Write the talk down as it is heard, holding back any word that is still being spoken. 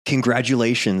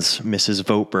Congratulations, Mrs.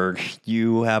 Vogtberg.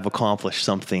 You have accomplished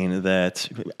something that,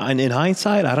 in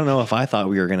hindsight, I don't know if I thought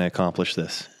we were going to accomplish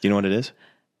this. Do you know what it is?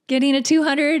 Getting to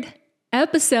 200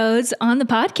 episodes on the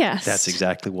podcast. That's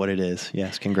exactly what it is.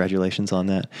 Yes, congratulations on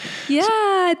that.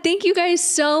 Yeah, thank you guys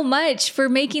so much for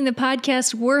making the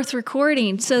podcast worth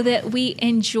recording so that we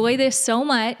enjoy this so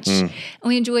much. And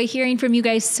we enjoy hearing from you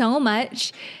guys so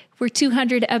much. We're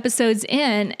 200 episodes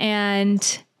in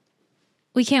and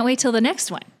we can't wait till the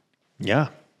next one. Yeah.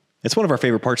 It's one of our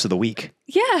favorite parts of the week.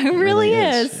 Yeah, it really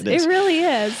is. It really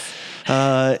is.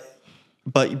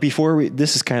 But before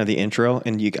this is kind of the intro,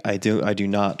 and I do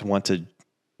not want to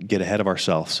get ahead of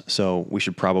ourselves. So we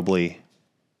should probably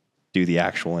do the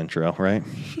actual intro, right?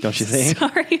 Don't you think?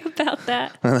 Sorry about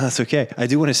that. That's okay. I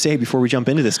do want to say before we jump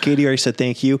into this, Katie already said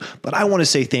thank you, but I want to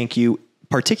say thank you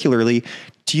particularly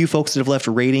to you folks that have left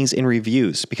ratings and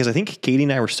reviews, because I think Katie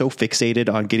and I were so fixated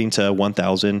on getting to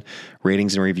 1,000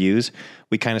 ratings and reviews.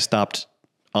 We kind of stopped,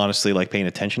 honestly, like paying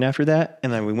attention after that.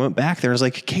 And then we went back there. I was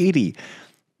like, Katie,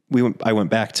 I went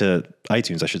back to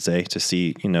iTunes, I should say, to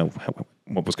see,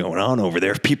 what was going on over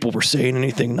there. If people were saying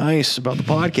anything nice about the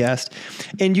podcast.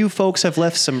 And you folks have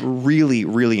left some really,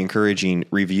 really encouraging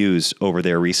reviews over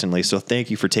there recently. So thank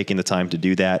you for taking the time to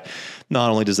do that.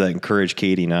 Not only does that encourage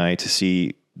Katie and I to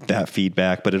see that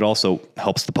feedback, but it also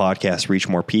helps the podcast reach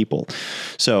more people.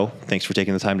 So thanks for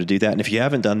taking the time to do that. And if you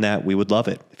haven't done that, we would love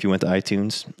it if you went to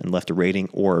iTunes and left a rating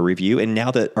or a review. And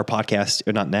now that our podcast,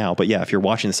 or not now, but yeah, if you're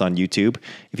watching this on YouTube,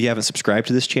 if you haven't subscribed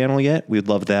to this channel yet, we would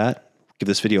love that. Give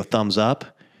this video a thumbs up.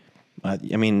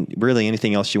 Really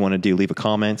anything else you want to do, leave a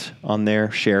comment on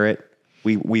there, share it.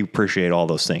 We appreciate all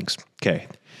those things. Okay,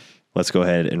 let's go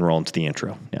ahead and roll into the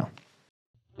intro now.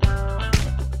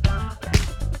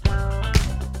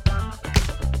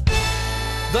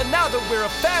 The Now That We're a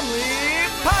Family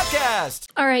podcast.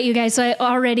 All right, you guys. So I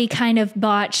already kind of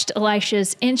botched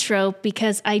Elisha's intro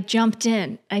because I jumped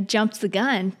the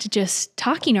gun to just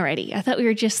talking already. I thought we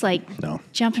were just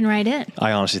jumping right in.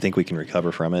 I honestly think we can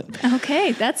recover from it.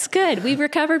 Okay, that's good. We've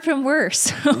recovered from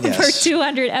worse over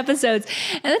 200 episodes.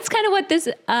 And that's kind of what this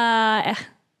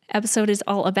episode is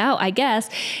all about, I guess.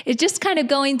 It's just kind of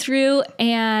going through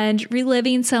and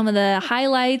reliving some of the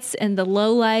highlights and the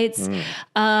lowlights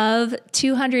of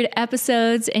 200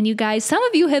 episodes. And you guys, some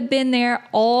of you have been there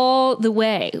all the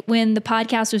way when the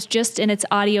podcast was just in its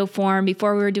audio form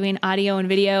before we were doing audio and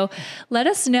video. Let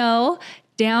us know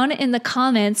down in the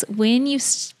comments when you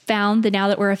found the Now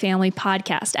That We're a Family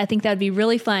podcast. I think that'd be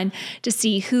really fun to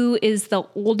see who is the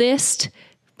oldest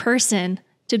person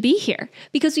to be here,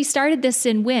 because we started this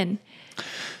in when?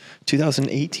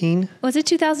 2018? Was it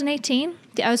 2018?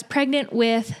 I was pregnant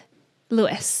with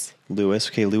Lewis.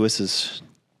 Okay, Lewis is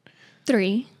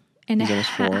 3 and a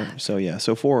half. 4. So yeah,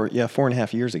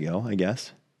 4.5 years ago, I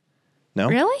guess. No?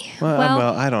 Really?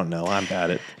 Well, I don't know. I'm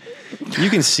bad at. You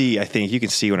can see. I think you can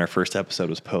see when our first episode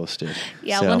was posted.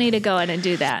 Yeah, we'll need to go in and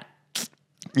do that.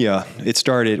 Yeah, we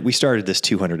started this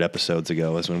 200 episodes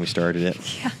ago is when we started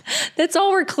it. Yeah, that's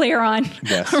all we're clear on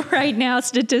right now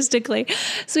statistically.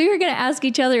 So we were going to ask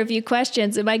each other a few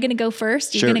questions. Am I going to go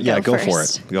first? Sure, go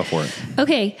first. Go for it.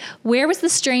 Okay, where was the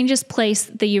strangest place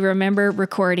that you remember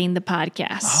recording the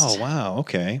podcast? Oh, wow,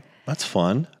 okay. That's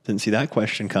fun. Didn't see that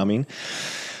question coming.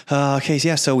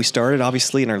 So we started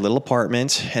obviously in our little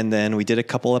apartment, and then we did a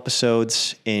couple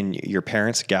episodes in your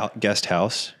parents' guest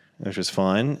house, which was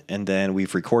fun. And then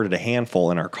we've recorded a handful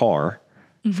in our car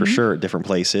for sure at different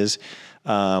places.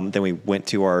 Then we went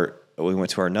to our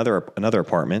another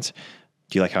apartment.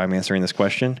 Do you like how I'm answering this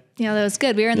question? Yeah, that was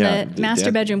good. We were in the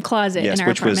master bedroom closet in our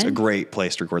apartment. Yes, which was a great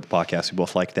place to record the podcast. We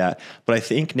both liked that. But I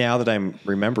think now that I'm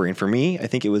remembering, for me, I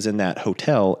think it was in that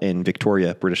hotel in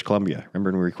Victoria, British Columbia.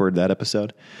 Remember when we recorded that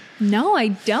episode? No, I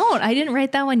don't. I didn't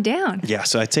write that one down. Yeah,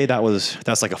 so I'd say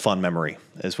that's like a fun memory,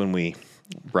 is when we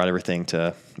brought everything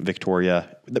to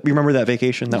Victoria. Remember that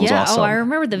vacation? That was awesome. Oh, I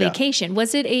remember the vacation.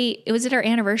 Was it our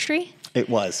anniversary? It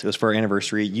was. It was for our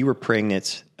anniversary. You were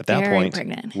pregnant at that point.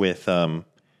 Pregnant. With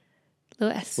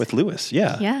Lewis. With Lewis,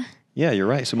 yeah. Yeah. Yeah, you're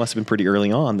right. So it must have been pretty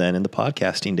early on then in the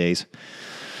podcasting days.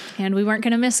 And we weren't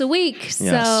going to miss a week.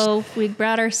 Yes. So we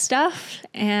brought our stuff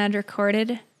and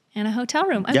recorded in a hotel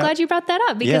room. I'm glad you brought that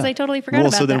up because I totally forgot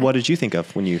about that. Well, so then what did you think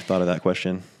of when you thought of that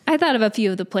question? I thought of a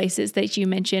few of the places that you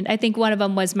mentioned. I think one of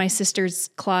them was my sister's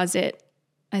closet.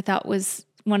 I thought was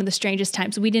one of the strangest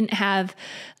times. We didn't have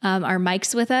our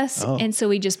mics with us. Oh. And so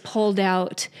we just pulled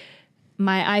out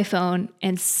my iPhone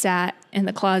and sat in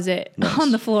the closet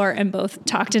on the floor and both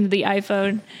talked into the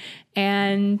iPhone.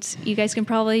 And you guys can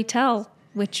probably tell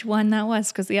which one that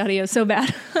was because the audio is so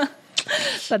bad.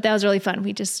 But that was really fun.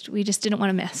 We just didn't want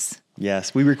to miss.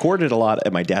 Yes. We recorded a lot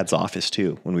at my dad's office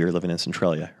too when we were living in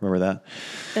Centralia. Remember that?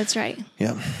 That's right.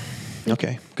 Yeah.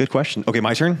 Okay. Good question. Okay.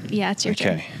 My turn? Yeah, it's your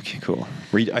turn. Okay. Cool.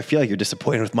 I feel like you're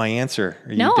disappointed with my answer.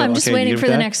 No, I'm just waiting for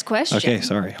the next question. Okay.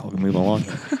 Sorry. I'll move along.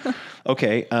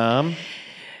 Okay.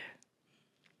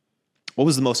 What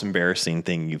was the most embarrassing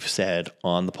thing you've said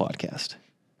on the podcast?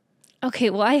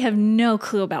 Okay, well, I have no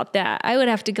clue about that. I would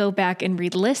have to go back and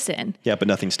re-listen. Yeah, but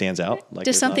nothing stands out. Like,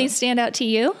 does something stand out to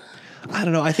you? I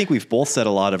don't know. I think we've both said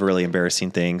a lot of really embarrassing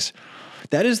things.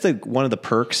 That is one of the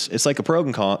perks. It's like a pro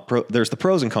and con. There's the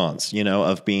pros and cons,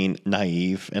 of being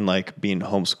naive and like being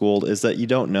homeschooled, is that you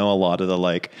don't know a lot of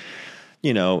the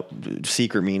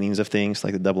secret meanings of things,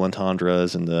 like the double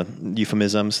entendres and the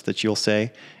euphemisms that you'll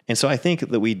say. And so I think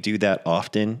that we do that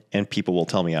often, and people will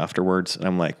tell me afterwards, and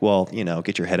I'm like, well,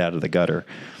 get your head out of the gutter.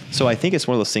 So I think it's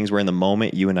one of those things where in the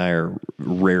moment you and I are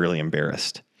rarely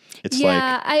embarrassed. It's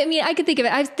I could think of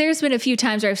it. There's been a few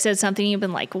times where I've said something and you've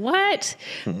been like, what?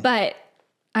 But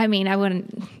I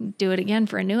wouldn't do it again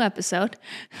for a new episode.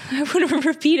 I wouldn't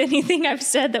repeat anything I've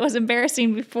said that was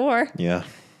embarrassing before. Yeah,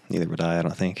 neither would I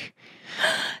don't think.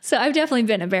 So I've definitely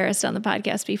been embarrassed on the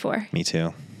podcast before. Me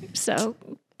too. So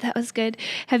that was good.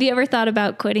 Have you ever thought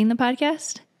about quitting the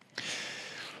podcast?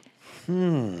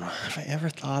 Have I ever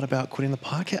thought about quitting the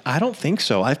podcast? I don't think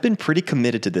so. I've been pretty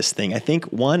committed to this thing. I think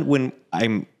when we're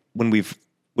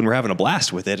having a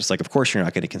blast with it, it's like, of course you're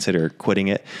not going to consider quitting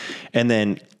it. And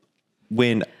then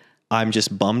when I'm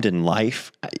just bummed in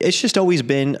life, it's just always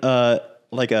been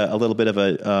like a little bit of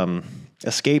a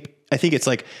escape. I think it's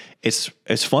like, it's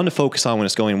fun to focus on when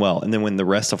it's going well. And then when the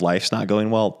rest of life's not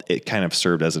going well, it kind of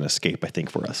served as an escape, I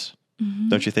think, for us. Mm-hmm.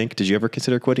 Don't you think? Did you ever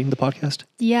consider quitting the podcast?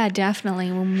 Yeah,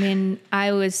 definitely. When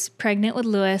I was pregnant with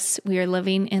Lewis, we were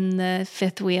living in the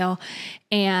fifth wheel,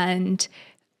 and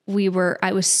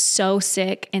I was so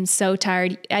sick and so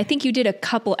tired. I think you did a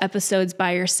couple episodes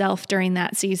by yourself during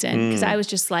that season because I was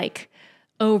just like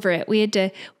over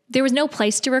it. There was no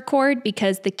place to record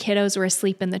because the kiddos were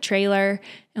asleep in the trailer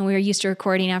and we were used to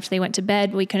recording after they went to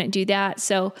bed. We couldn't do that.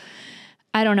 So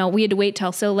I don't know. We had to wait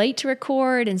till so late to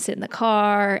record and sit in the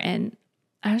car. And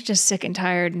I was just sick and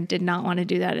tired and did not want to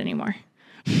do that anymore.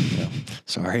 Yeah,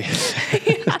 sorry.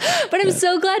 But I'm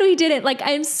so glad we did it. Like,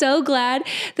 I'm so glad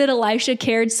that Elisha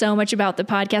cared so much about the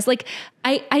podcast. Like,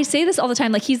 I say this all the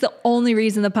time, like he's the only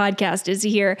reason the podcast is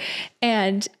here.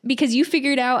 And because you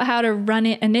figured out how to run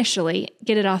it initially,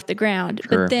 get it off the ground.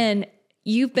 Sure. But then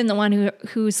you've been the one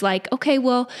who's like, okay,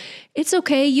 well, it's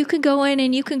okay. You can go in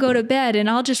and you can go to bed and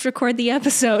I'll just record the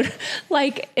episode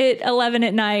like at 11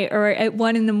 at night or at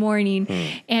 1 in the morning.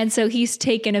 And so he's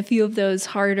taken a few of those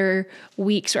harder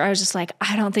weeks where I was just like,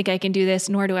 I don't think I can do this,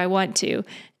 nor do I want to,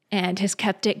 and has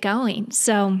kept it going.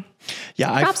 So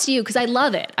yeah, props to you. Cause I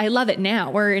love it. I love it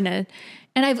now. And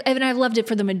I've loved it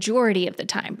for the majority of the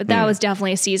time, but that was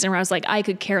definitely a season where I was like, I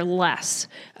could care less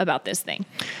about this thing.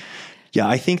 Yeah,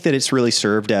 I think that it's really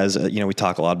served as, we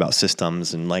talk a lot about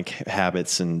systems and like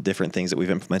habits and different things that we've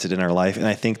implemented in our life. And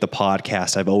I think the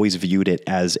podcast, I've always viewed it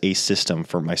as a system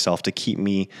for myself to keep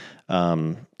me,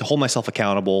 to hold myself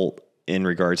accountable in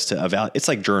regards to it's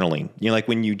like journaling. Like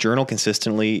when you journal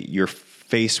consistently, you're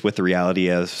faced with the reality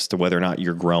as to whether or not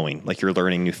you're growing, like you're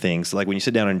learning new things. Like when you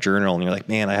sit down and journal and you're like,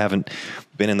 man, I haven't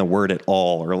been in the Word at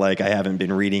all, or like I haven't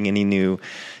been reading any new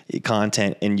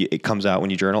content, and it comes out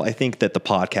when you journal. I think that the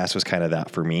podcast was kind of that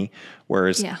for me.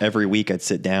 Whereas every week I'd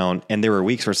sit down, and there were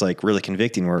weeks where it's like really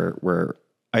convicting where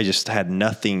I just had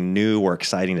nothing new or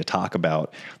exciting to talk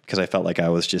about because I felt like I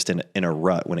was just in a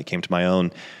rut when it came to my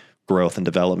own growth and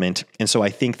development. And so I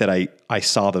think that I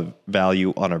saw the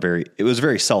value it was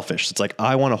very selfish. It's like,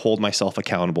 I want to hold myself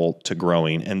accountable to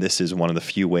growing. And this is one of the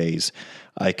few ways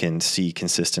I can see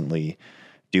consistently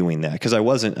doing that. Cause I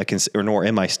wasn't nor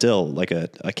am I still like a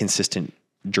consistent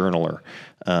journaler.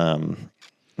 And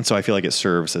so I feel like it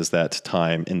serves as that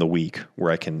time in the week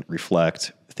where I can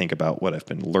reflect, think about what I've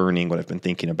been learning, what I've been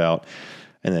thinking about,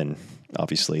 and then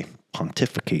obviously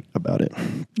pontificate about it.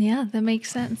 Yeah, that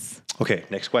makes sense. Okay,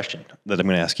 next question that I'm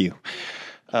going to ask you.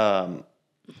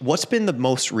 What's been the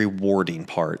most rewarding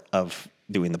part of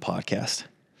doing the podcast?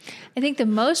 I think the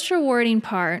most rewarding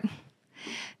part,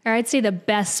 or I'd say the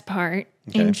best part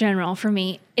in general for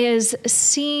me, is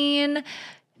seeing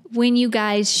when you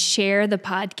guys share the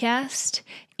podcast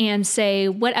and say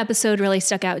what episode really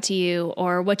stuck out to you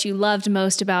or what you loved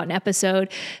most about an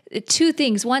episode. Two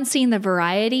things. One, seeing the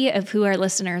variety of who our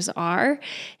listeners are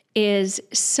is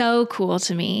so cool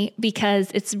to me because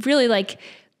it's really like,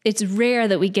 it's rare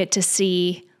that we get to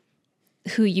see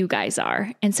who you guys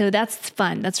are. And so that's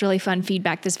fun. That's really fun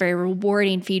feedback. That's very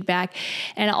rewarding feedback.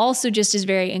 And also just is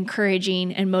very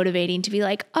encouraging and motivating to be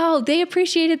like, oh, they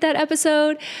appreciated that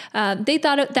episode. They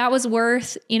thought that was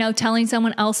worth, telling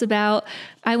someone else about.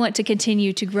 I want to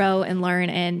continue to grow and learn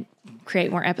and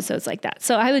create more episodes like that.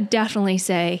 So I would definitely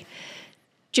say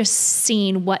just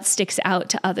seeing what sticks out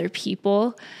to other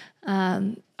people,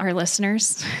 our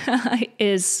listeners,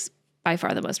 is by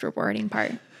far the most rewarding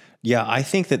part. Yeah, I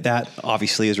think that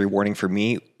obviously is rewarding for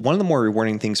me. One of the more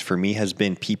rewarding things for me has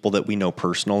been people that we know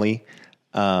personally,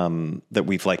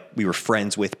 that we were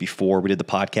friends with before we did the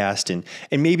podcast,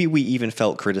 and maybe we even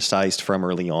felt criticized from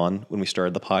early on when we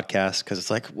started the podcast, because it's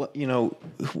like,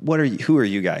 who are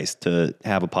you guys to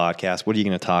have a podcast? What are you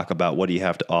going to talk about? What do you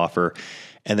have to offer?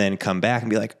 And then come back and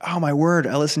be like, oh my word,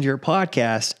 I listened to your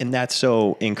podcast. And that's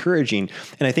so encouraging.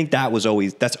 And I think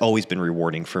that's always been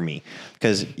rewarding for me,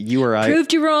 because you or I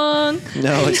proved you wrong.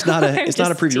 No, it's not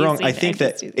a prove you wrong. I think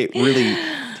that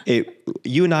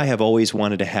you and I have always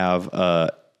wanted to have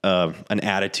an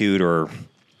attitude or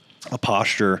a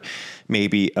posture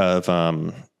maybe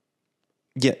of,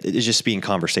 it's just being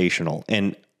conversational.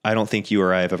 And I don't think you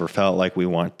or I have ever felt like we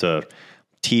want to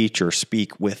teach or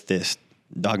speak with this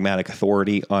dogmatic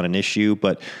authority on an issue,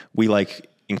 but we like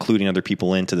including other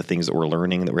people into the things that we're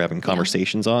learning, that we're having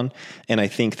conversations on. And I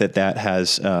think that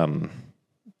has,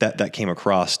 that came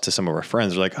across to some of our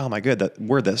friends. They're like, oh my God,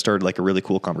 that started like a really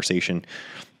cool conversation,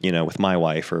 with my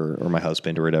wife or my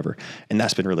husband or whatever. And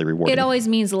that's been really rewarding. It always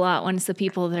means a lot when it's the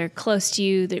people that are close to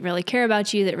you, that really care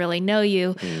about you, that really know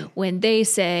you, when they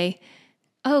say,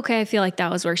 oh, okay, I feel like that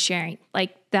was worth sharing.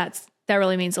 Like that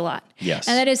really means a lot. Yes.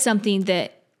 And that is something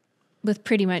that with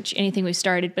pretty much anything we've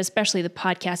started, but especially the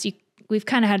podcast, we've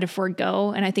kind of had to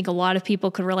forego. And I think a lot of people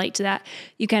could relate to that.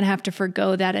 You kind of have to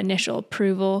forego that initial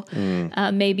approval,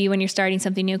 maybe when you're starting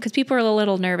something new, because people are a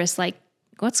little nervous, like,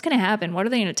 what's going to happen? What are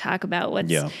they going to talk about?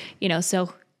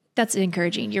 So that's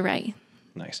encouraging. You're right.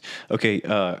 Nice. Okay.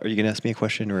 Are you going to ask me a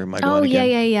question, or am I going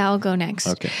again? Yeah. I'll go next.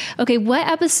 Okay. What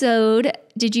episode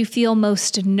did you feel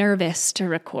most nervous to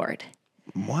record?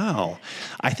 Wow.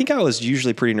 I think I was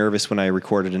usually pretty nervous when I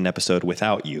recorded an episode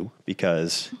without you,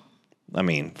 because,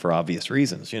 for obvious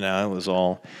reasons, it was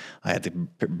all, I had to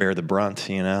bear the brunt,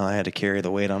 I had to carry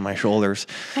the weight on my shoulders.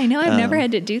 I know. I've never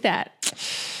had to do that.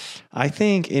 I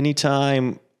think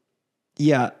anytime,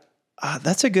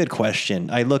 that's a good question.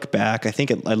 I look back,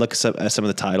 I look at some of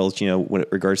the titles, when it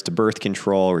regards to birth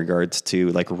control, regards to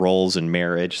like roles in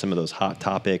marriage, some of those hot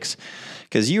topics.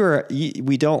 Because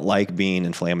we don't like being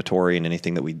inflammatory in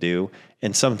anything that we do.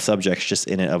 And some subjects just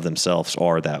in and of themselves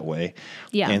are that way.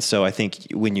 Yeah. And so I think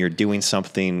when you're doing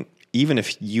something, even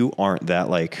if you aren't that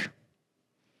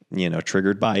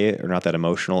triggered by it or not that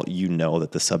emotional,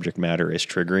 that the subject matter is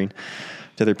triggering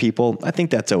to other people. I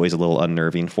think that's always a little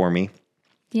unnerving for me.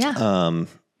 Yeah. And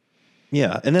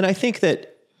then I think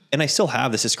that, and I still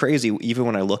have this, it's crazy, even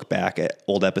when I look back at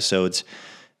old episodes,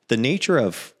 the nature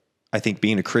of, I think,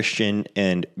 being a Christian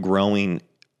and growing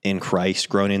in Christ,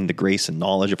 growing in the grace and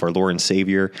knowledge of our Lord and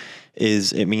Savior,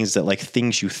 it means that like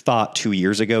things you thought 2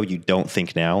 years ago, you don't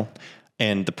think now.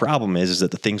 And the problem is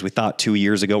that the things we thought 2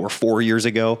 years ago or 4 years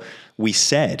ago, we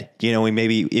said, we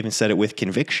maybe even said it with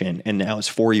conviction, and now it's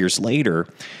 4 years later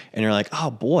and you're like, oh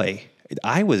boy,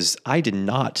 I did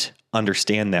not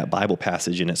understand that Bible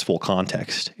passage in its full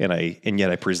context. And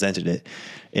yet I presented it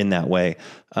in that way.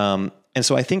 And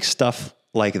so I think stuff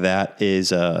like that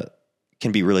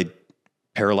can be really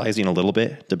paralyzing a little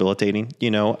bit, debilitating,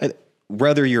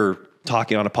 whether you're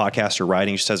talking on a podcast or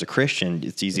writing just as a Christian,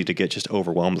 it's easy to get just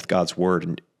overwhelmed with God's word.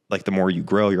 And like, the more you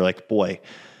grow, you're like, boy,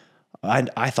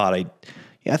 I thought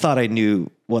I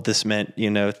knew what this meant,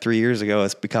 3 years ago.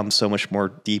 It's become so much more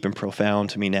deep and profound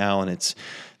to me now. And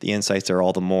the insights are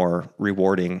all the more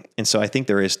rewarding. And so I think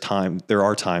there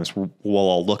are times where we'll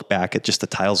all look back at just the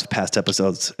titles of past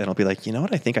episodes and I'll be like,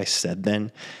 what I think I said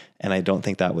then. And I don't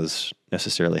think that was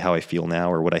necessarily how I feel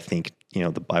now or what I think, the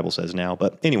Bible says now.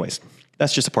 But anyways,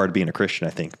 that's just a part of being a Christian, I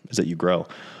think, is that you grow.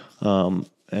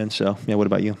 And so, what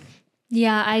about you?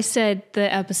 Yeah, I said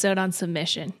the episode on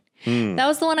submission. That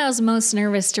was the one I was most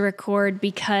nervous to record,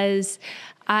 because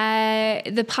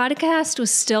the podcast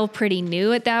was still pretty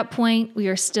new at that point. We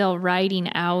were still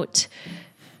writing out,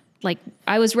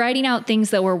 I was writing out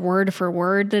things that were word for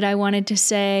word that I wanted to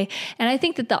say. And I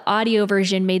think that the audio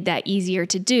version made that easier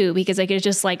to do, because I could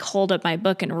just hold up my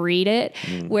book and read it.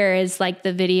 Whereas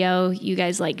the video, you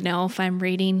guys know if I'm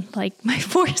reading my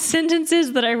 4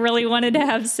 sentences that I really wanted to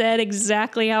have said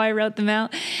exactly how I wrote them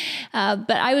out.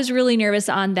 But I was really nervous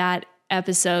on that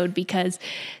episode because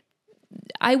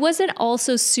I wasn't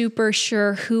also super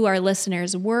sure who our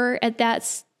listeners were at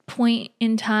that point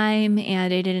in time,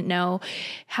 and I didn't know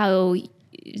how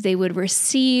they would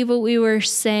receive what we were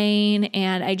saying.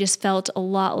 And I just felt a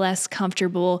lot less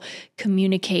comfortable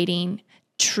communicating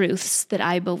truths that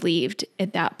I believed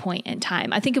at that point in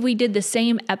time. I think if we did the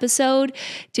same episode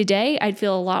today, I'd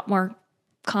feel a lot more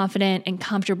confident and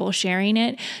comfortable sharing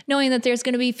it, knowing that there's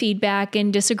going to be feedback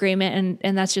and disagreement,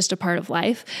 and that's just a part of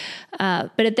life.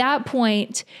 But at that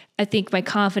point, I think my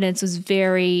confidence was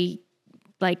very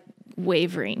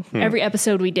wavering. Every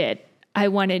episode we did, I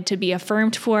wanted to be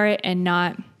affirmed for it and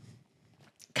not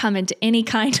come into any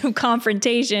kind of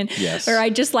confrontation, or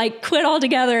I just quit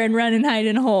altogether and run and hide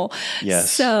in a hole. Yes.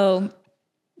 So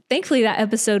thankfully that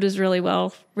episode was really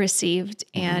well received,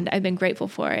 and I've been grateful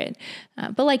for it.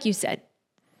 But like you said,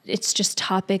 it's just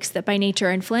topics that by nature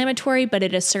are inflammatory, but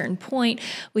at a certain point,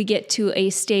 we get to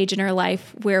a stage in our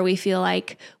life where we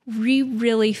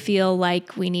really feel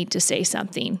like we need to say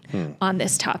something on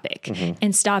this topic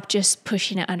and stop just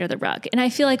pushing it under the rug. And I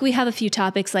feel like we have a few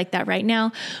topics like that right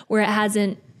now where it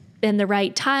hasn't been the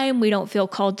right time. We don't feel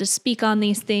called to speak on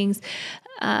these things.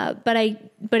 But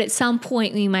at some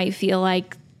point we might feel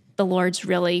like the Lord's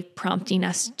really prompting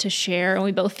us to share, and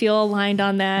we both feel aligned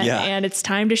on that, and it's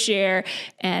time to share.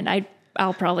 And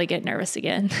I'll probably get nervous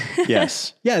again.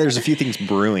 Yes. Yeah. There's a few things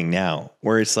brewing now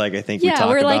where it's I think we talk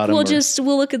we're about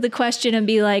we'll look at the question and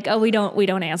be like, oh, we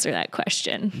don't answer that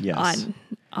question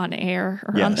on air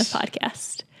or on the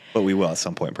podcast. But we will at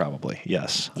some point, probably.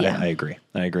 Yes. Yeah. I agree.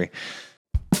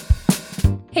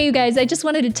 Hey, you guys, I just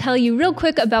wanted to tell you real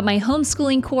quick about my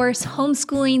homeschooling course,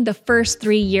 Homeschooling the First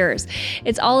 3 Years.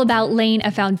 It's all about laying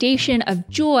a foundation of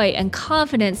joy and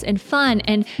confidence and fun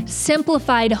and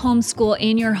simplified homeschool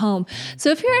in your home. So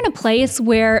if you're in a place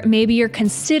where maybe you're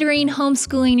considering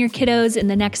homeschooling your kiddos in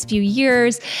the next few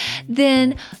years,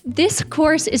 then this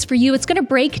course is for you. It's going to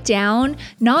break down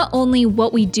not only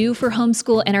what we do for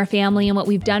homeschool in our family and what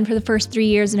we've done for the first 3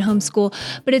 years in homeschool,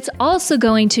 but it's also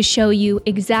going to show you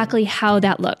exactly how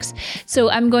that looks. So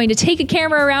I'm going to take a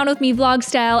camera around with me vlog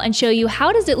style and show you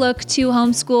how does it look to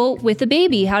homeschool with a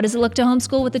baby? How does it look to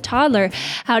homeschool with a toddler?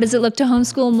 How does it look to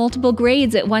homeschool multiple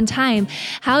grades at one time?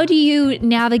 How do you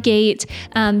navigate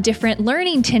different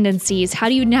learning tendencies? How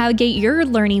do you navigate your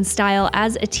learning style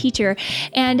as a teacher?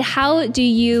 And how do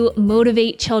you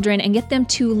motivate children and get them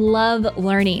to love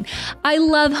learning? I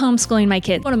love homeschooling my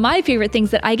kids. One of my favorite things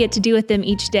that I get to do with them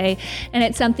each day, and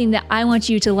it's something that I want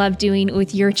you to love doing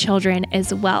with your children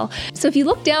as well. So if you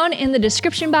look down in the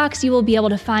description box, you will be able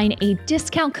to find a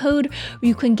discount code where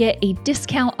you can get a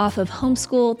discount off of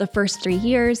homeschool the first 3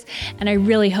 years. And I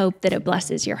really hope that it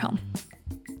blesses your home.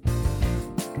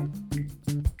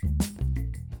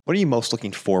 What are you most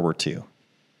looking forward to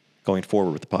going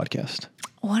forward with the podcast?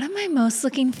 What am I most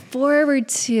looking forward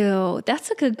to? That's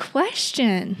a good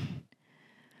question.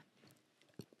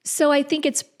 So I think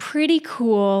it's pretty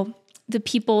cool, the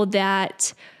people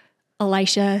that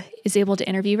Elisha is able to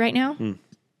interview right now,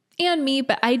 and me,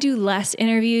 but I do less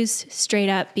interviews straight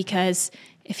up because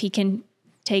if he can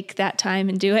take that time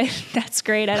and do it, that's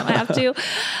great. I don't have to.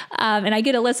 And I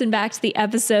get to listen back to the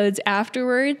episodes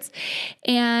afterwards.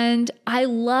 And I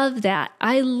love that.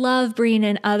 I love bringing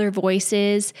in other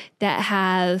voices that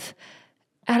have,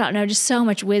 I don't know, just so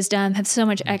much wisdom, have so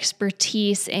much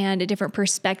expertise and a different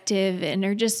perspective, and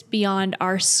are just beyond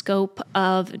our scope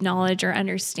of knowledge or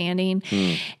understanding.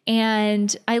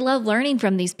 And I love learning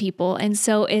from these people. And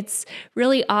so it's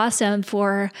really awesome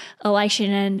for Elisha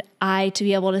and I to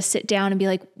be able to sit down and be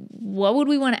like, what would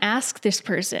we want to ask this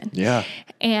person? Yeah.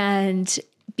 And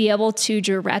be able to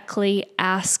directly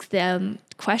ask them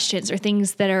questions or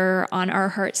things that are on our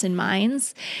hearts and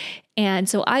minds. And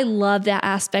so I love that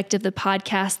aspect of the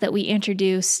podcast that we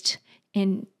introduced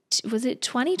in, was it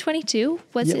 2022?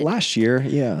 Last year.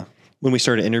 Yeah. When we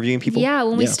started interviewing people. Yeah.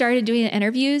 When we started doing the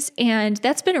interviews, and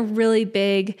that's been a really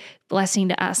big blessing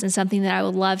to us and something that I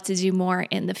would love to do more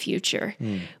in the future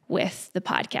with the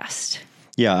podcast.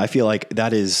 Yeah. I feel like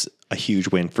that is a huge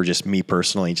win for just me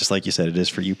personally. Just like you said, it is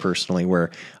for you personally, where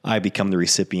I become the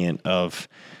recipient of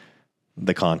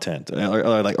the content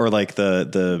or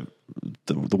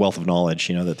the wealth of knowledge,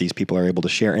 that these people are able to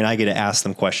share. And I get to ask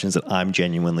them questions that I'm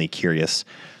genuinely curious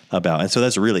about. And so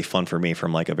that's really fun for me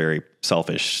from a very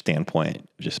selfish standpoint,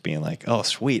 just being like, oh,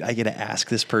 sweet, I get to ask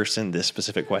this person this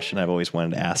specific question. I've always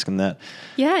wanted to ask them that.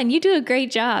 Yeah. And you do a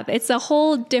great job. It's a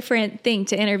whole different thing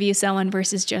to interview someone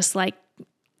versus just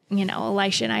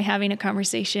Elisha and I having a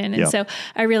conversation. And so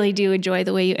I really do enjoy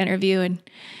the way you interview. And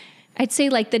I'd say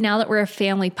the Now That We're a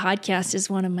Family podcast is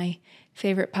one of my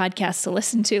favorite podcasts to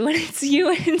listen to when it's you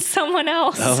and someone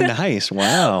else. Oh, nice.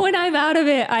 Wow. When I'm out of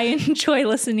it, I enjoy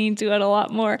listening to it a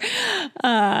lot more.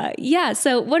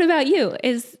 So what about you?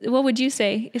 What would you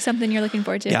say is something you're looking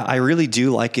forward to? Yeah, I really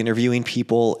do like interviewing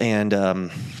people, and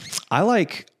I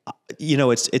like,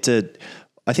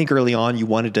 I think early on we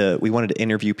wanted to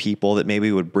interview people that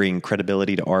maybe would bring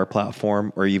credibility to our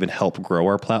platform or even help grow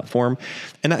our platform.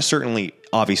 And that certainly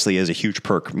obviously is a huge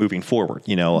perk moving forward.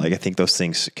 Like I think those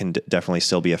things can definitely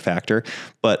still be a factor,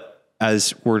 but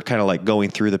as we're kind of like going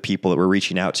through the people that we're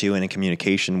reaching out to and in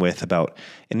communication with about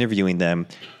interviewing them,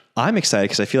 I'm excited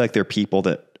because I feel like they're people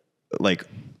that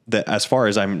as far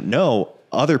as I know,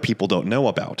 other people don't know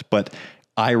about, but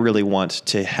I really want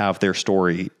to have their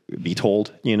story be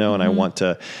told, and I want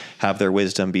to have their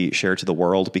wisdom be shared to the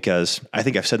world, because I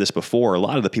think I've said this before, a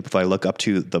lot of the people that I look up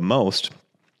to the most,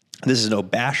 this is no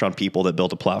bash on people that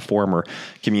build a platform or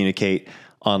communicate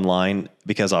online,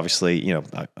 because obviously,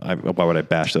 why would I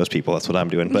bash those people? That's what I'm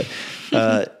doing. But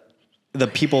the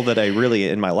people that I really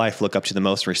in my life look up to the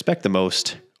most, respect the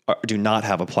most, do not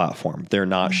have a platform. They're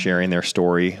not sharing their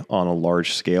story on a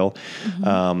large scale.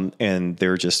 And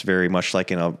they're just very much like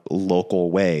in a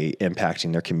local way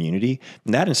impacting their community.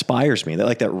 And that inspires me.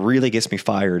 That really gets me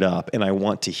fired up. And I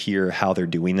want to hear how they're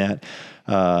doing that.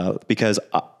 Because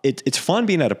it's fun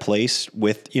being at a place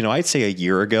with, I'd say a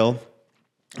year ago,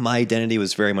 my identity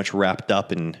was very much wrapped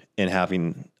up in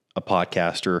having a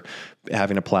podcast or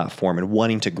having a platform and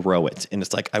wanting to grow it. And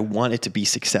it's like, I want it to be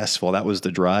successful. That was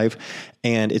the drive.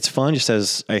 And it's fun just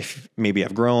as maybe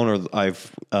I've grown, or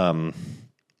I've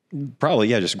probably,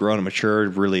 just grown and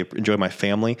matured, really enjoy my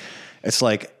family. It's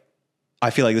like, I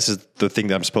feel like this is the thing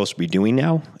that I'm supposed to be doing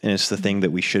now. And it's the thing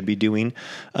that we should be doing.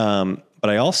 But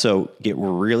I also get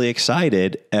really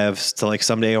excited as to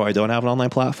someday, I don't have an online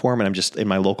platform and I'm just in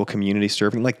my local community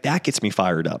serving. That gets me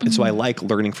fired up. And so I like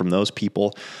learning from those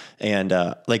people. And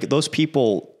those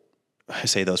people, I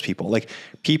say those people,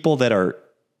 people that are,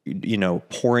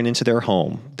 pouring into their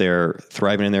home, they're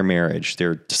thriving in their marriage,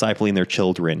 they're discipling their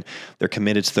children, they're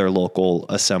committed to their local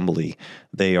assembly,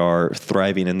 they are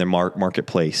thriving in their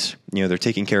marketplace, they're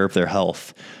taking care of their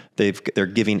health. They're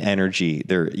giving energy.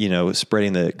 They're,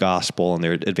 spreading the gospel, and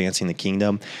they're advancing the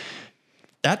kingdom.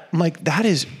 That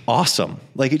is awesome.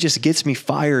 It just gets me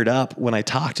fired up when I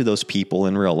talk to those people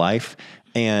in real life.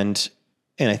 And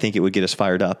I think it would get us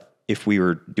fired up if we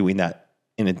were doing that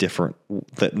in a different,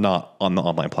 that not on the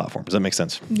online platform. Does that make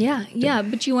sense? Yeah.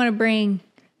 But you want to bring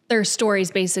their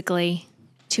stories basically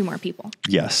to more people.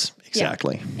 Yes,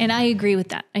 exactly. Yeah. And I agree with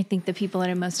that. I think the people that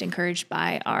I'm most encouraged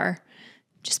by are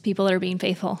just people that are being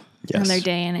faithful in their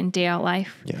day in and day out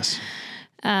life. Yes.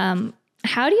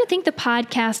 How do you think the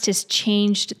podcast has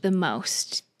changed the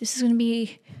most? This is going to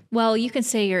be, you can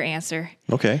say your answer.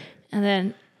 Okay. And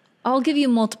then I'll give you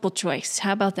multiple choice.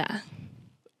 How about that?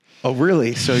 Oh,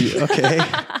 really? So, okay.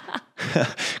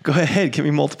 Go ahead. Give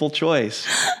me multiple choice.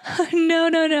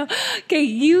 No. Okay.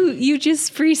 You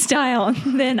just freestyle,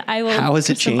 and then I will. How has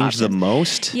it changed the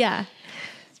most? Yeah.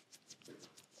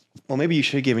 Well, maybe you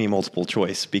should give me multiple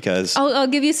choice, because I'll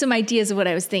give you some ideas of what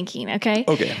I was thinking. Okay.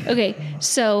 Okay.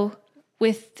 So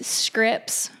with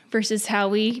scripts versus how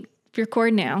we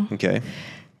record now. Okay.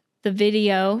 The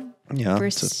video. Yeah.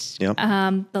 Versus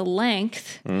the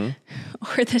length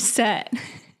or the set.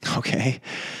 Okay.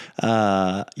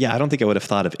 I don't think I would have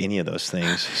thought of any of those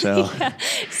things. So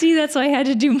See, that's why I had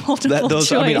to do multiple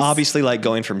choice. I mean, obviously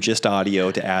going from just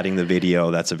audio to adding the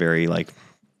video, that's a very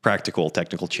practical,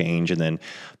 technical change. And then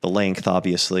the length,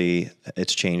 obviously,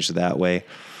 it's changed that way.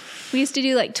 We used to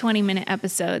do 20-minute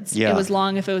episodes. Yeah. It was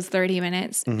long if it was 30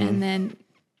 minutes. And then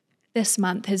this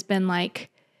month has been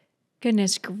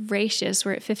goodness gracious,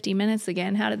 we're at 50 minutes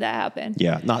again. How did that happen?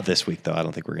 Yeah, not this week, though. I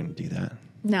don't think we're going to do that.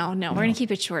 No, we're going to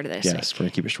keep it short this week. Yes, we're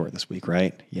going to keep it short this week,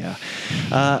 right? Yeah.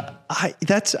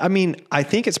 I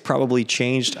think it's probably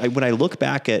changed. When I look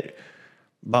back at,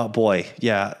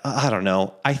 I don't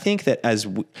know. I think that as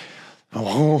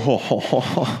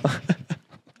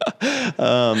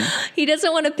he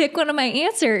doesn't want to pick one of my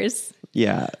answers.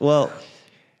 Yeah. Well,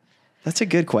 that's a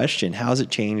good question. How has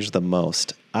it changed the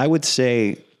most? I would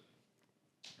say,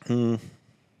 I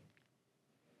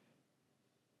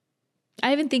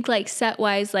even think set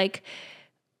wise, it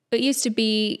used to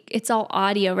be, it's all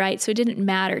audio, right? So it didn't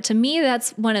matter. To me, that's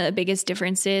one of the biggest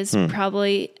differences,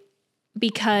 probably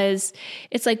because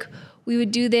it's we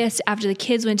would do this after the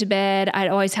kids went to bed. I'd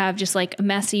always have just a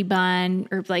messy bun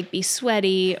or be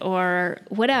sweaty or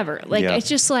whatever. It's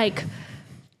just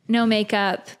no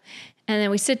makeup. And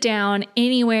then we sit down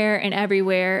anywhere and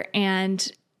everywhere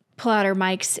and pull out our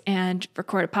mics and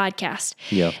record a podcast.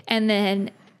 Yeah. And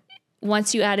then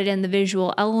once you added in the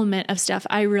visual element of stuff,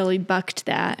 I really bucked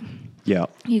that. Yeah.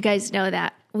 You guys know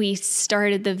that we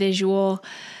started the visual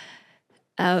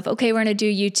of, okay, we're going to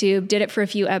do YouTube, did it for a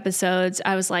few episodes.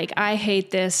 I was like, I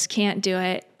hate this, can't do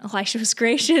it. Elisha was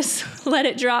gracious, let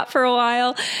it drop for a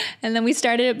while. And then we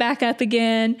started it back up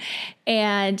again.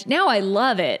 And now I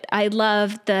love it. I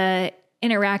love the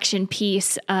interaction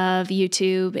piece of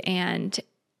YouTube and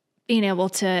being able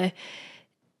to,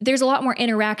 there's a lot more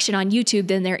interaction on YouTube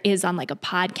than there is on like a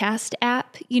podcast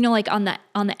app. You know, like on the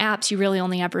apps, you really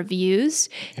only have reviews,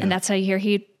 and that's how you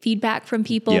hear feedback from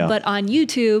people. Yeah. But on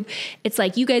YouTube, it's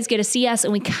like you guys get to see us,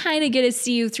 and we kind of get to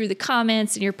see you through the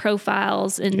comments and your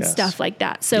profiles and stuff like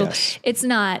that. So it's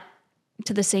not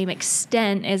to the same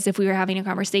extent as if we were having a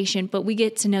conversation, but we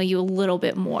get to know you a little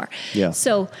bit more. Yeah.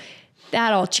 So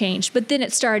that all changed. But then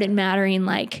it started mattering,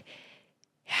 like,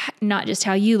 not just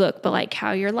how you look, but like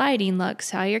how your lighting looks,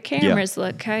 how your cameras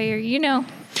look, how your, you know,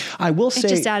 I will say it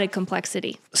just added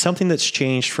complexity. Something that's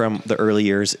changed from the early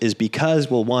years is because,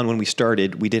 well, one, when we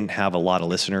started, we didn't have a lot of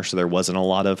listeners, so there wasn't a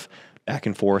lot of back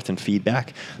and forth and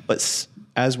feedback. But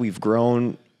as we've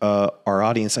grown our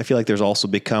audience, I feel like there's also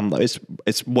become,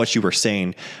 it's what you were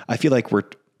saying. I feel like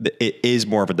it is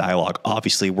more of a dialogue.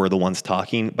 Obviously, we're the ones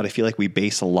talking, but I feel like we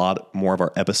base a lot more of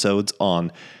our episodes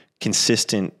on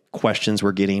consistent questions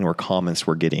we're getting or comments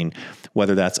we're getting,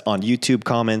 whether that's on YouTube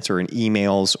comments or in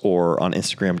emails or on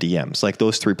Instagram DMs. Like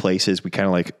those three places, we kind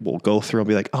of like, we'll go through and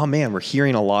be like, oh man, we're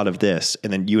hearing a lot of this.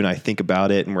 And then you and I think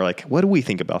about it and we're like, what do we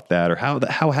think about that? Or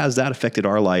how has that affected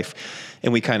our life?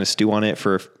 And we kind of stew on it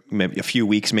for maybe a few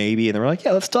weeks maybe. And then we're like,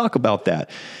 yeah, let's talk about that.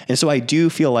 And so I do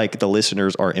feel like the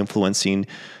listeners are influencing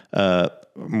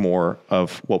more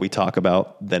of what we talk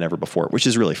about than ever before, which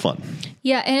is really fun.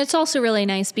 Yeah. And it's also really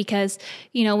nice because,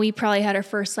 you know, we probably had our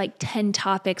first like 10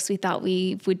 topics we thought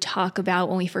we would talk about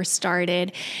when we first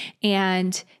started.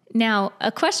 And now a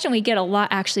question we get a lot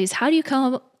actually is, how do you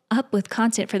come up with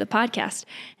content for the podcast?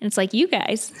 And it's like, you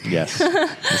guys. Yes.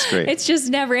 That's great. It's just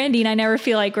never ending. I never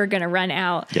feel like we're going to run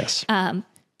out. Yes.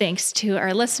 Thanks to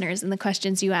our listeners and the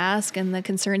questions you ask and the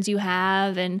concerns you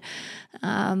have. And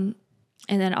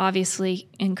then obviously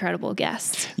incredible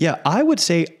guests. Yeah, I would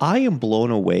say I am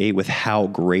blown away with how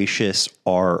gracious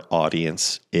our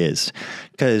audience is.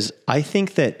 Because I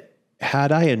think that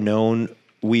had I had known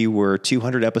we were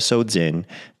 200 episodes in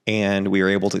and we were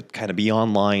able to kind of be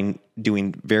online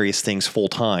doing various things full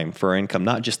time for our income,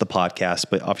 not just the podcast,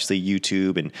 but obviously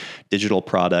YouTube and digital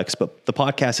products. But the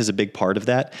podcast is a big part of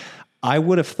that. I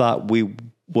would have thought we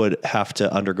would have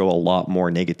to undergo a lot more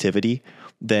negativity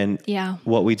than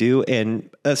what we do. And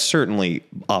that's certainly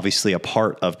obviously a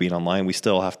part of being online. We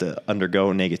still have to undergo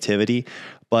negativity,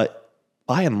 but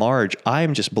by and large,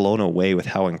 I'm just blown away with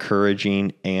how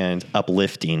encouraging and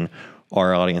uplifting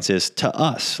our audience is to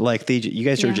us. Like you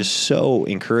guys are just so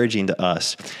encouraging to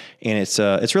us. And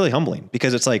it's really humbling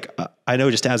because it's like, I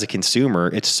know just as a consumer,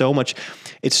 it's so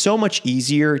much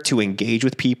easier to engage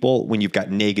with people when you've got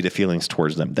negative feelings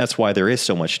towards them. That's why there is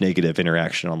so much negative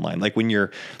interaction online. Like when you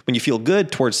feel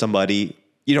good towards somebody,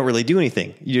 you don't really do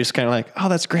anything. You're just kind of like, oh,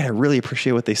 that's great. I really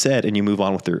appreciate what they said. And you move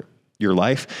on with your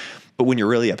life. But when you're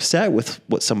really upset with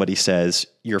what somebody says,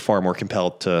 you're far more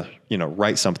compelled to,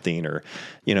 write something or,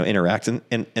 interact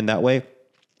in that way.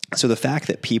 So the fact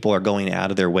that people are going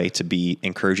out of their way to be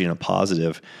encouraging and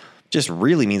positive just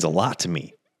really means a lot to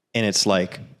me. And it's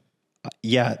like,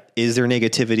 yeah, is there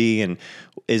negativity, and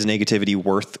is negativity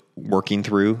worth working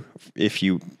through if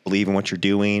you believe in what you're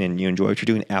doing and you enjoy what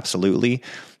you're doing? Absolutely.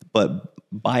 But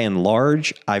by and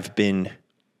large, I've been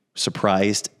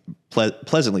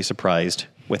pleasantly surprised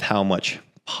with how much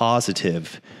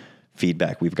positive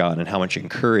feedback we've gotten and how much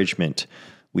encouragement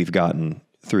we've gotten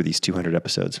through these 200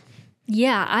 episodes.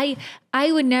 Yeah,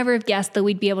 I would never have guessed that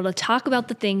we'd be able to talk about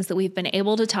the things that we've been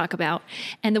able to talk about.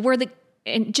 And the word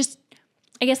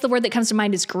that comes to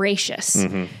mind is gracious.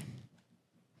 Mm-hmm.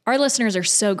 Our listeners are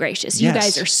so gracious. You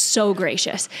guys are so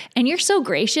gracious. And you're so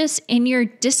gracious in your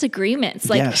disagreements.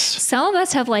 Like some of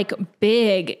us have like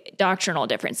big doctrinal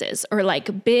differences or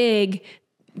like big,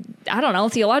 I don't know,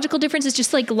 theological differences,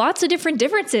 just like lots of different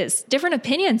differences, different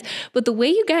opinions. But the way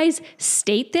you guys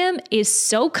state them is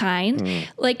so kind,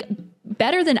 like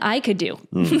better than I could do.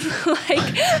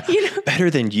 Better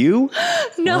than you?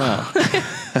 No, wow.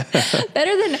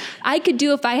 Better than I could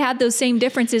do if I had those same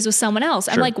differences with someone else.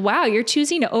 Sure. I'm like, wow, you're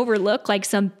choosing to overlook like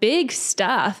some big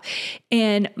stuff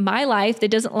in my life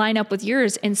that doesn't line up with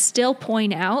yours and still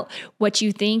point out what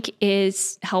you think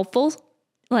is helpful.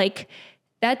 Like,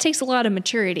 that takes a lot of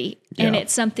maturity, and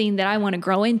it's something that I want to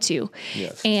grow into.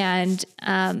 Yes. And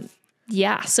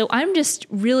Yeah. So I'm just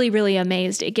really, really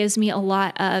amazed. It gives me a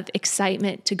lot of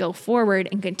excitement to go forward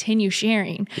and continue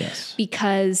sharing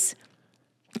because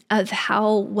of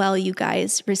how well you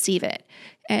guys receive it.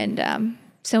 And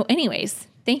so anyways,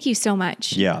 thank you so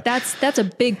much. Yeah. That's a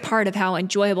big part of how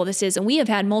enjoyable this is. And we have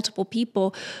had multiple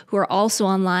people who are also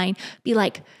online be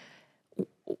like,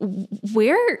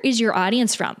 where is your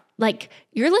audience from? Like,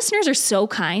 your listeners are so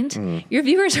kind. Your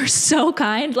viewers are so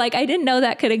kind. Like, I didn't know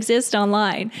that could exist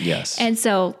online. Yes. And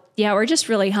so, yeah, we're just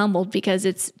really humbled because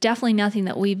it's definitely nothing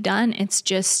that we've done. It's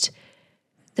just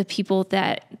the people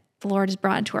that the Lord has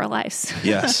brought into our lives.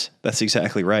 Yes, that's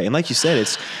exactly right. And like you said,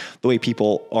 it's the way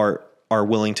people are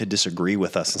willing to disagree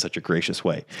with us in such a gracious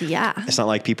way. Yeah. It's not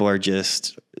like people are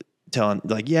just telling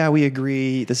like, yeah, we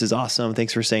agree. This is awesome.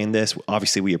 Thanks for saying this.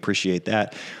 Obviously we appreciate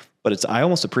that, but I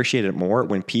almost appreciate it more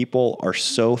when people are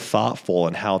so thoughtful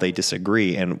in how they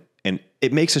disagree and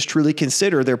it makes us truly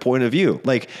consider their point of view.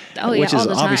 Like, which is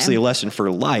obviously a lesson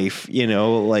for life,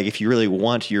 like if you really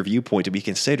want your viewpoint to be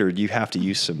considered, you have to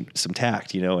use some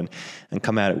tact, and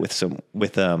come at it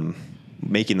with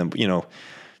making them,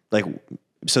 like,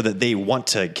 so that they want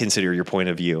to consider your point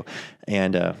of view.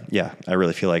 And I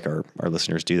really feel like our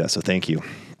listeners do that. So thank you.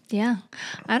 Yeah.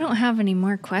 I don't have any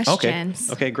more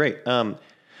questions. Okay, great.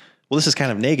 Well, this is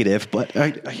kind of negative, but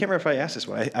I can't remember if I asked this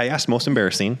one. I asked most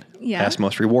embarrassing, asked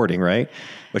most rewarding, right?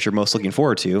 What you're most looking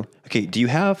forward to. Okay, do you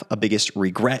have a biggest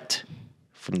regret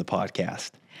from the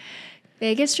podcast?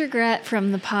 Biggest regret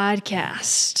from the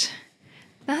podcast?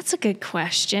 That's a good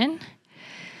question.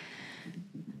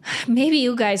 Maybe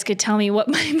you guys could tell me what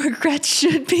my regrets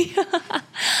should be.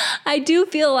 I do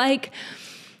feel like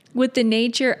with the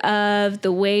nature of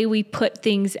the way we put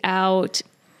things out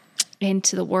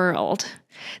into the world,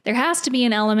 there has to be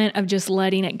an element of just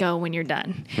letting it go when you're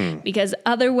done, because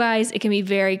otherwise it can be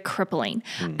very crippling.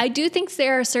 I do think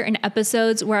there are certain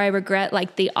episodes where I regret,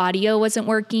 like the audio wasn't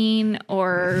working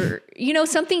or,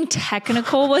 something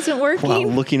technical wasn't working.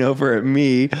 Wow, looking over at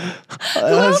me. Who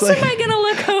else am I going to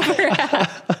look over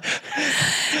at?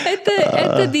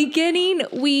 At the beginning,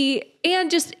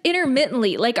 and just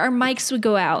intermittently, like our mics would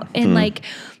go out and like,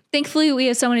 thankfully we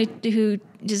have someone who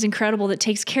is incredible that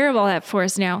takes care of all that for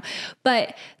us now.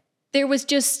 But there was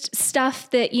just stuff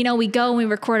that, we go and we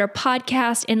record our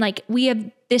podcast and like we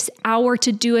have this hour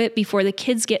to do it before the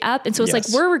kids get up. And so it's like,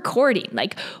 we're recording,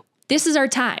 like this is our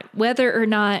time, whether or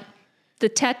not the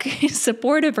tech is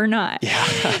supportive or not.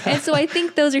 Yeah. And so I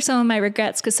think those are some of my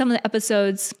regrets, because some of the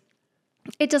episodes,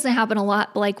 it doesn't happen a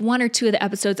lot, but like one or two of the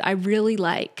episodes I really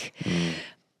like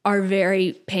are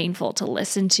very painful to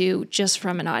listen to just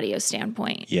from an audio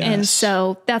standpoint. Yes. And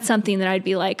so that's something that I'd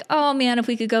be like, oh man, if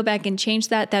we could go back and change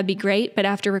that, that'd be great. But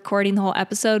after recording the whole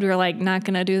episode, we were like, not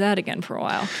going to do that again for a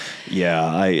while. Yeah.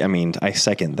 I mean, I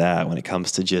second that when it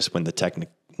comes to just when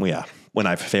when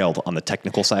I've failed on the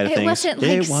technical side of things.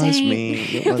 It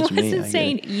wasn't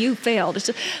saying you failed. It's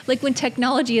just like when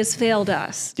technology has failed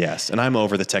us. Yes. And I'm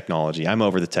over the technology. I'm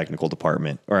over the technical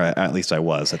department, or at least I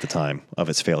was at the time of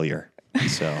its failure.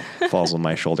 So falls on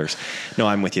my shoulders. No,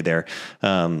 I'm with you there.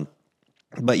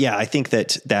 But yeah, I think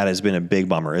that has been a big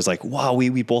bummer. It's like, wow,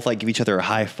 we both like give each other a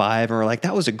high five and we're like,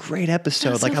 that was a great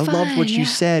episode. Like, I loved what you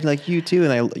said, like you too.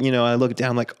 And I look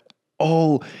down like,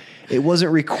 oh, it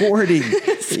wasn't recording,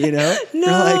 No.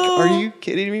 You're like, are you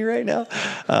kidding me right now?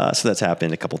 So that's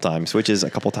happened a couple times, which is a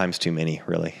couple times too many,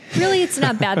 really. Really, it's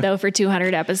not bad though for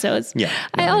 200 episodes. Yeah.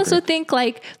 I also think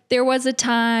like there was a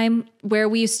time where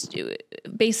we used to,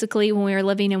 basically when we were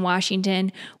living in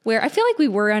Washington, where I feel like we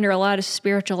were under a lot of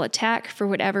spiritual attack for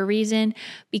whatever reason,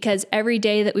 because every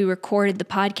day that we recorded the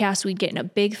podcast, we'd get in a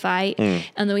big fight and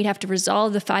then we'd have to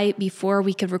resolve the fight before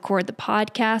we could record the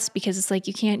podcast, because it's like,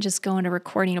 you can't just go into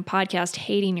recording a podcast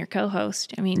hating your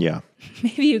co-host. I mean,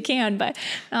 maybe you can, but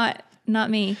not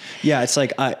me. Yeah. It's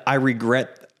like, I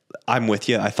regret. I'm with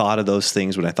you. I thought of those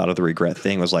things when I thought of the regret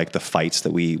thing, was like the fights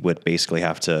that we would basically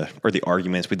have to, or the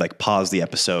arguments, we'd like pause the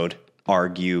episode,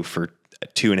 argue for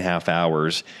 2.5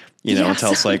 hours,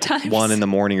 until it's like 1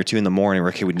 a.m. or 2 a.m. We're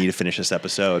okay, we need to finish this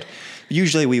episode.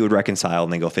 Usually we would reconcile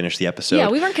and then go finish the episode. Yeah,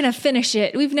 we weren't going to finish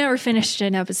it. We've never finished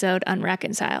an episode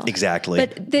unreconciled. Exactly.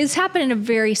 But this happened in a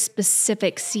very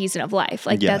specific season of life.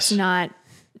 Like that's not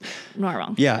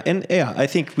normal. Yeah. And I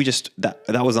think we just, that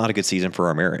was not a good season for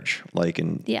our marriage. Like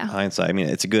in hindsight, I mean,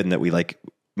 it's good in that we like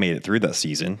made it through that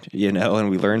season, and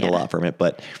we learned a lot from it,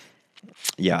 but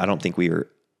I don't think we were.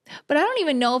 But I don't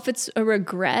even know if it's a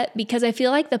regret, because I feel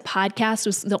like the podcast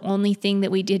was the only thing that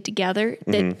we did together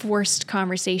that forced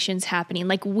conversations happening.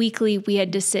 Like weekly, we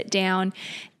had to sit down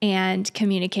and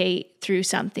communicate through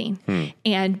something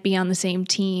and be on the same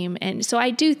team. And so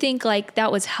I do think like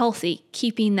that was healthy,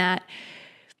 keeping that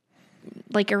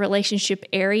like a relationship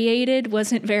aerated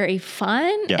wasn't very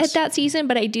fun at that season,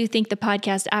 but I do think the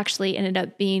podcast actually ended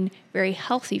up being very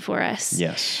healthy for us.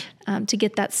 Yes. To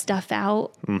get that stuff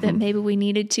out that maybe we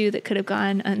needed to, that could have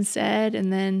gone unsaid,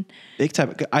 and then big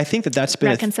time. I think that's been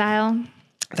reconcile.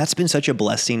 That's been such a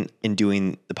blessing in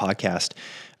doing the podcast.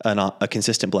 A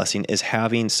consistent blessing is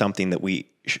having something that we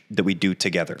do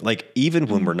together. Like even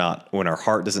when when our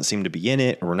heart doesn't seem to be in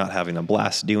it, or we're not having a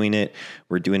blast doing it,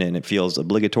 we're doing it and it feels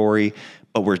obligatory,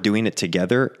 but we're doing it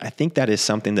together. I think that is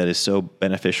something that is so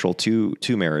beneficial to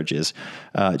marriages.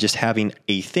 Just having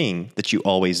a thing that you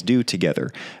always do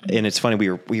together. And it's funny,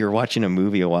 we were watching a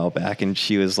movie a while back, and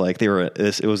she was like, it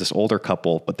was this older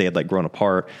couple, but they had like grown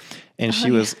apart. And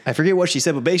she was, I forget what she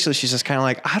said, but basically she's just kind of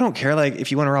like, I don't care, like if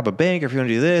you want to rob a bank, or if you want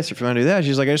to do this, or if you want to do that.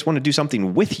 She's like, I just want to do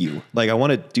something with you. Like I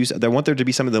want there to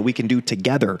be something that we can do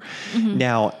together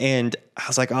now. And I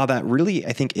was like, oh, that really,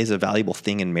 I think, is a valuable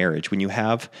thing in marriage, when you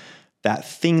have that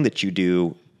thing that you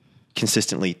do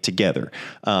consistently together.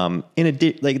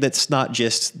 Like that's not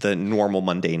just the normal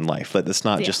mundane life. Like that's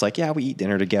not just like, yeah, we eat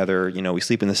dinner together, we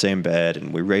sleep in the same bed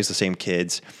and we raise the same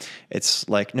kids. It's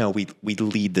like, no, we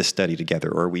lead this study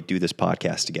together, or we do this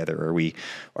podcast together, or we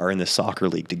are in the soccer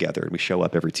league together and we show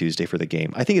up every Tuesday for the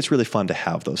game. I think it's really fun to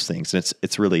have those things, and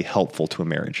it's really helpful to a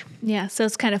marriage. Yeah. So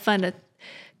it's kind of fun to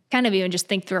kind of even just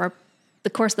think through the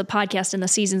course of the podcast and the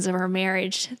seasons of our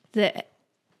marriage that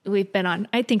we've been on.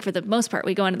 I think for the most part,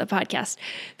 we go into the podcast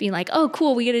being like, oh,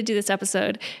 cool, we get to do this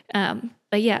episode.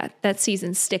 But yeah, that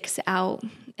season sticks out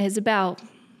as about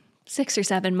 6 or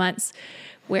 7 months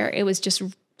where it was just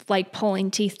like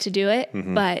pulling teeth to do it,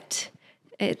 but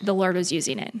the Lord was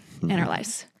using it in our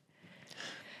lives.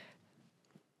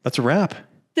 That's a wrap.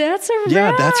 That's a wrap.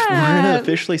 Yeah, we're going to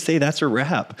officially say that's a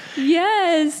wrap.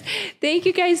 Yes. Thank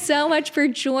you guys so much for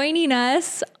joining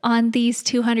us on these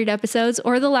 200 episodes,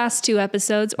 or the last 2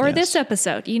 episodes, or this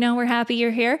episode. We're happy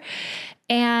you're here.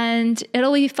 And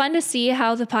it'll be fun to see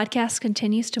how the podcast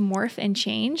continues to morph and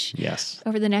change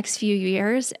over the next few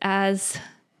years as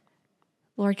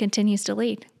Lord continues to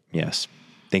lead. Yes.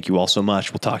 Thank you all so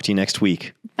much. We'll talk to you next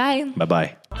week. Bye.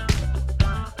 Bye-bye.